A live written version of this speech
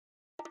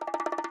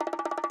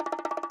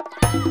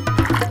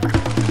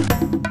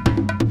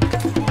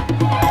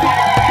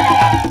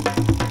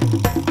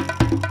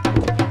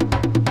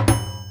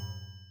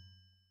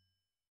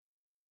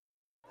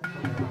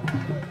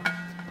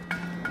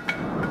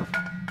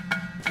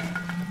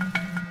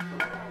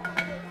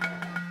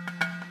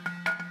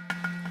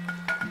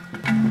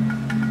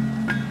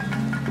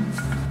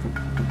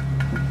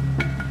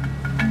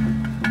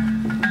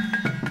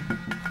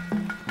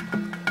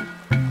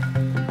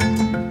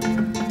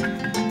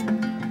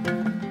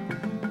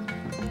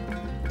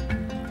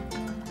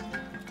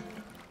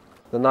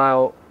The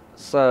Nile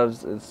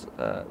serves as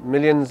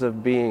millions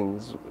of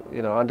beings,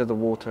 under the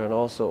water, and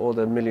also all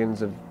the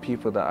millions of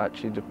people that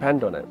actually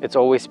depend on it. It's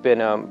always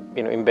been,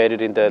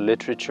 embedded in the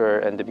literature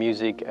and the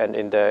music and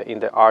in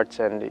the arts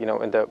and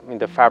in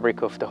the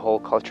fabric of the whole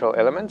cultural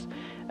elements.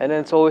 And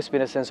then it's always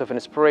been a sense of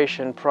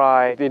inspiration,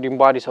 pride. It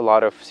embodies a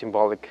lot of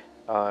symbolic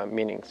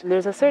meanings.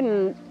 There's a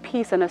certain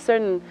peace and a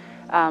certain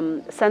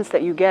sense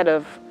that you get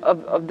of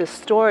the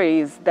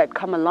stories that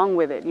come along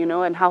with it,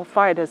 and how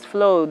far it has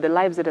flowed, the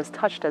lives it has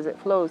touched as it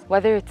flows.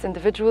 Whether it's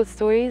individual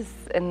stories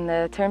in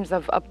terms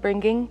of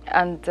upbringing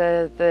and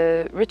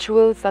the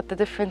rituals that the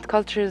different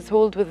cultures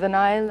hold with the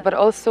Nile, but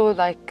also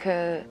like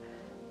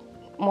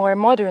more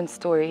modern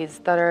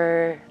stories that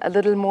are a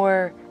little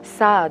more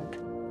sad.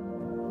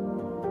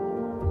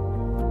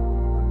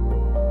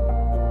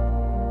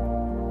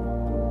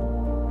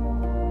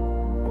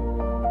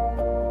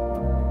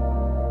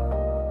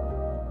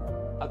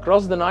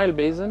 Across the Nile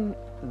Basin,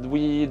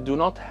 we do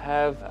not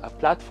have a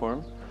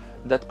platform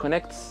that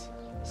connects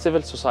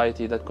civil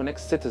society, that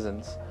connects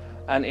citizens,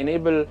 and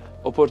enable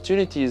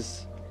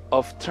opportunities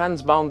of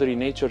transboundary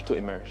nature to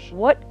emerge.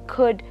 What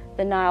could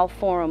the Nile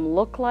Forum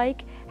look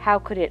like? How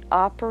could it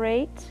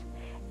operate?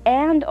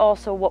 And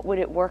also, what would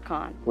it work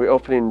on? We're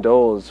opening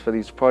doors for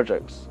these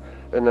projects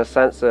in a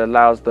sense that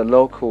allows the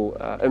local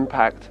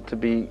impact to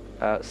be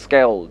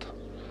scaled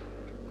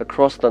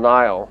across the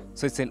Nile.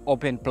 So it's an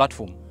open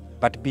platform.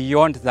 But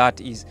beyond that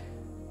is,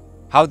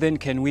 how then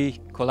can we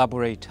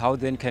collaborate? How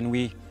then can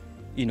we,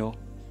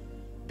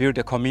 build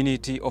a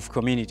community of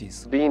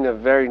communities? Being a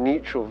very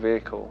neutral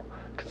vehicle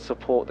can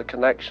support the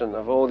connection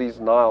of all these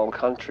Nile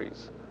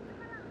countries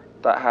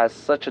that has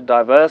such a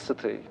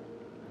diversity,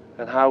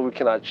 and how we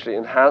can actually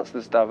enhance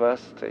this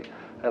diversity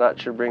and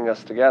actually bring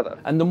us together.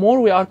 And the more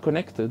we are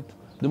connected,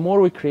 the more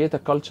we create a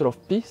culture of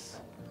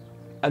peace,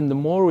 and the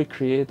more we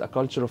create a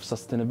culture of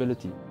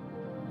sustainability.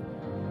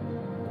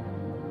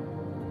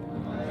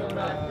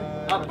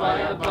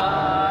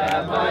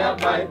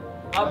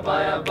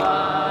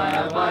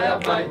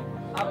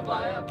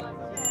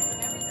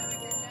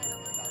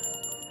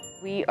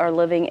 We are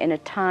living in a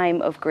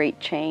time of great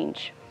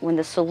change, when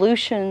the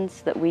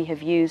solutions that we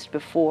have used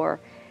before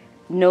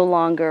no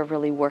longer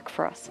really work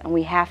for us, and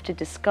we have to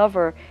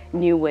discover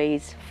new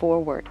ways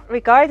forward.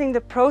 Regarding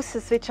the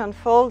process which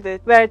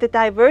unfolded, where the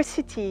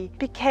diversity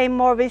became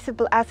more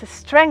visible as a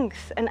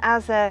strength and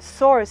as a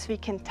source we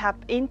can tap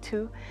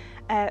into,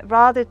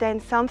 rather than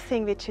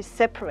something which is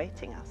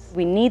separating us.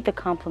 We need the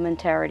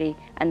complementarity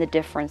and the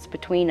difference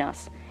between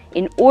us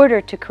in order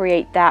to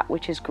create that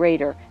which is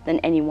greater than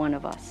any one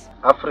of us.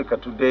 Africa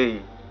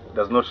today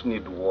does not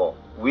need war.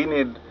 We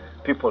need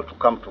people to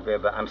come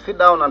together and sit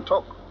down and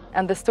talk.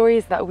 And the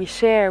stories that we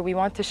share, we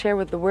want to share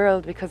with the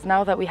world, because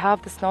now that we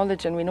have this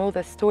knowledge and we know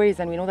the stories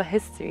and we know the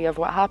history of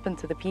what happened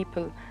to the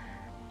people,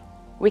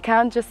 we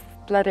can't just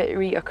let it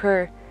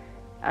reoccur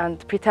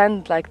and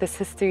pretend like this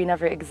history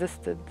never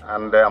existed.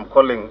 And I'm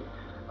calling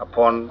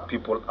upon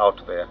people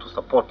out there to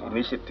support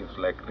initiatives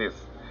like this,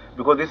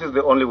 because this is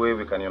the only way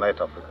we can unite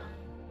Africa.